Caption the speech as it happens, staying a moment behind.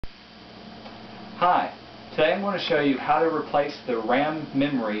Hi, today I'm going to show you how to replace the RAM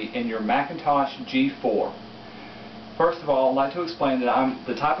memory in your Macintosh G4. First of all, I'd like to explain that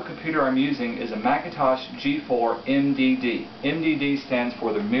the type of computer I'm using is a Macintosh G4 MDD. MDD stands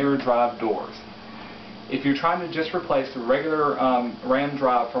for the mirror drive doors. If you're trying to just replace the regular RAM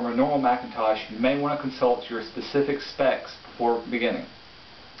drive from a normal Macintosh, you may want to consult your specific specs before beginning.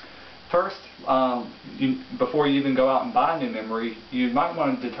 First, before you even go out and buy new memory, you might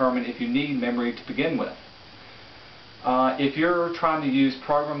want to determine if you need memory to begin with. If you're trying to use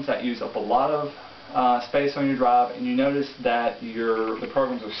programs that use up a lot of space on your drive and you notice that the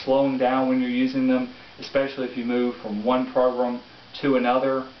programs are slowing down when you're using them, especially if you move from one program to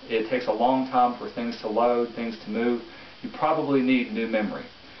another, it takes a long time for things to load, things to move, you probably need new memory.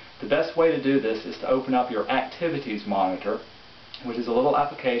 The best way to do this is to open up your Activities Monitor, which is a little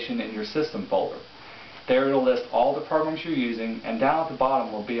application in your System folder. There it'll list all the programs you're using, and down at the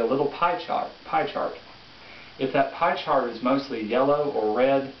bottom will be a little pie chart. If that pie chart is mostly yellow or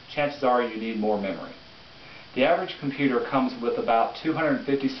red, chances are you need more memory. The average computer comes with about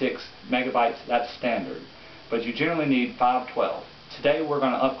 256 megabytes, that's standard, but you generally need 512. Today we're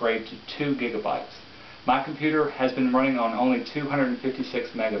going to upgrade to 2 gigabytes. My computer has been running on only 256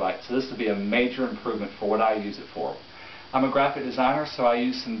 megabytes, so this will be a major improvement for what I use it for. I'm a graphic designer, so I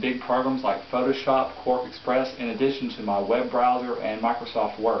use some big programs like Photoshop, Quark Express, in addition to my web browser and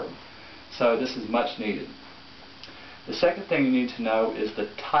Microsoft Word. So this is much needed. The second thing you need to know is the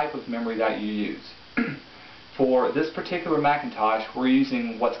type of memory that you use. For this particular Macintosh, we're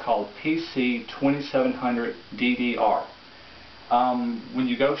using what's called PC 2700 DDR. When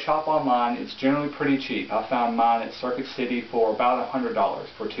you go shop online, it's generally pretty cheap. I found mine at Circuit City for about $100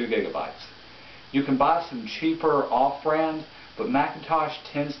 for 2 gigabytes. You can buy some cheaper off-brand, but Macintosh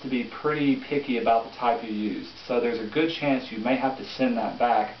tends to be pretty picky about the type you use, so there's a good chance you may have to send that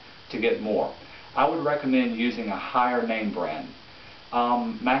back to get more. I would recommend using a higher name brand.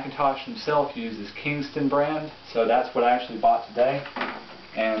 Macintosh himself uses Kingston brand, so that's what I actually bought today,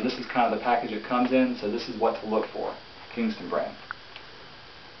 and this is kind of the package it comes in, so this is what to look for, Kingston brand.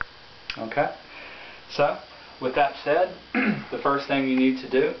 Okay, so with that said, the first thing you need to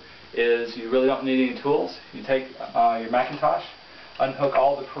do is you really don't need any tools. You take your Macintosh, unhook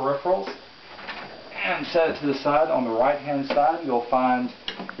all the peripherals, and set it to the side. On the right hand side you'll find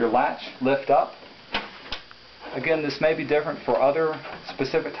your latch. Lift up. Again, this may be different for other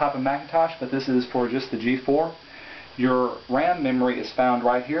specific type of Macintosh, but this is for just the G4. Your RAM memory is found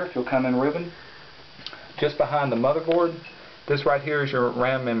right here, if you'll come in ribbon. Just behind the motherboard, this right here is your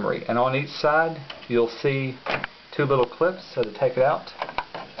RAM memory, and on each side you'll see 2 little clips, so to take it out,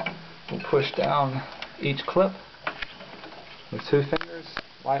 we'll push down each clip with 2 fingers,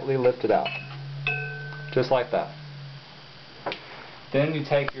 lightly lift it out, just like that. Then you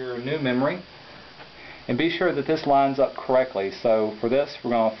take your new memory, and be sure that this lines up correctly. So for this,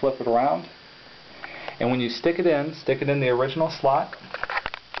 we're going to flip it around, and when you stick it in the original slot.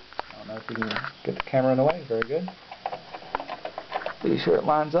 I don't know if you can get the camera in the way. Very good. Be sure it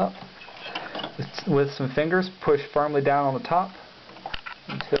lines up. With some fingers, push firmly down on the top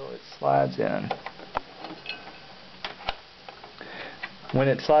until it slides in. When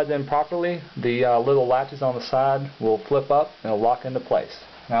it slides in properly, the little latches on the side will flip up and it'll lock into place.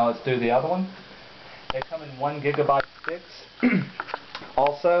 Now let's do the other one. They come in 1 gigabyte sticks.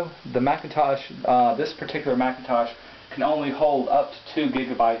 Also, the Macintosh, this particular Macintosh can only hold up to 2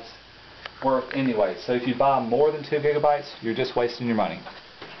 gigabytes worth anyway. So if you buy more than 2 gigabytes, you're just wasting your money.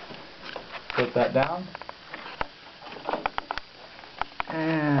 Put that down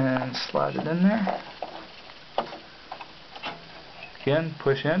and slide it in there. Again,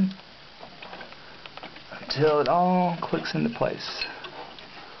 push in until it all clicks into place.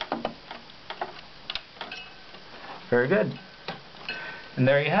 Very good. And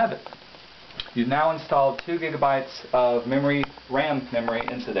there you have it. You've now installed 2 gigabytes of RAM memory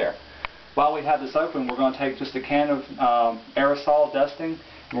into there. While we have this open, we're going to take just a can of aerosol dusting,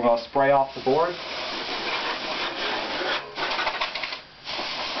 and we're going to spray off the board.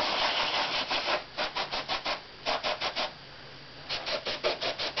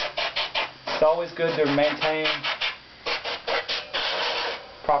 It's always good to maintain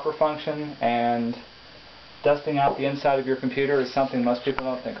proper function, and dusting out the inside of your computer is something most people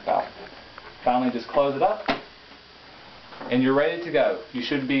don't think about. Finally, just close it up, and you're ready to go. You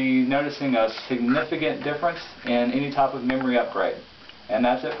should be noticing a significant difference in any type of memory upgrade. And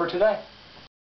that's it for today.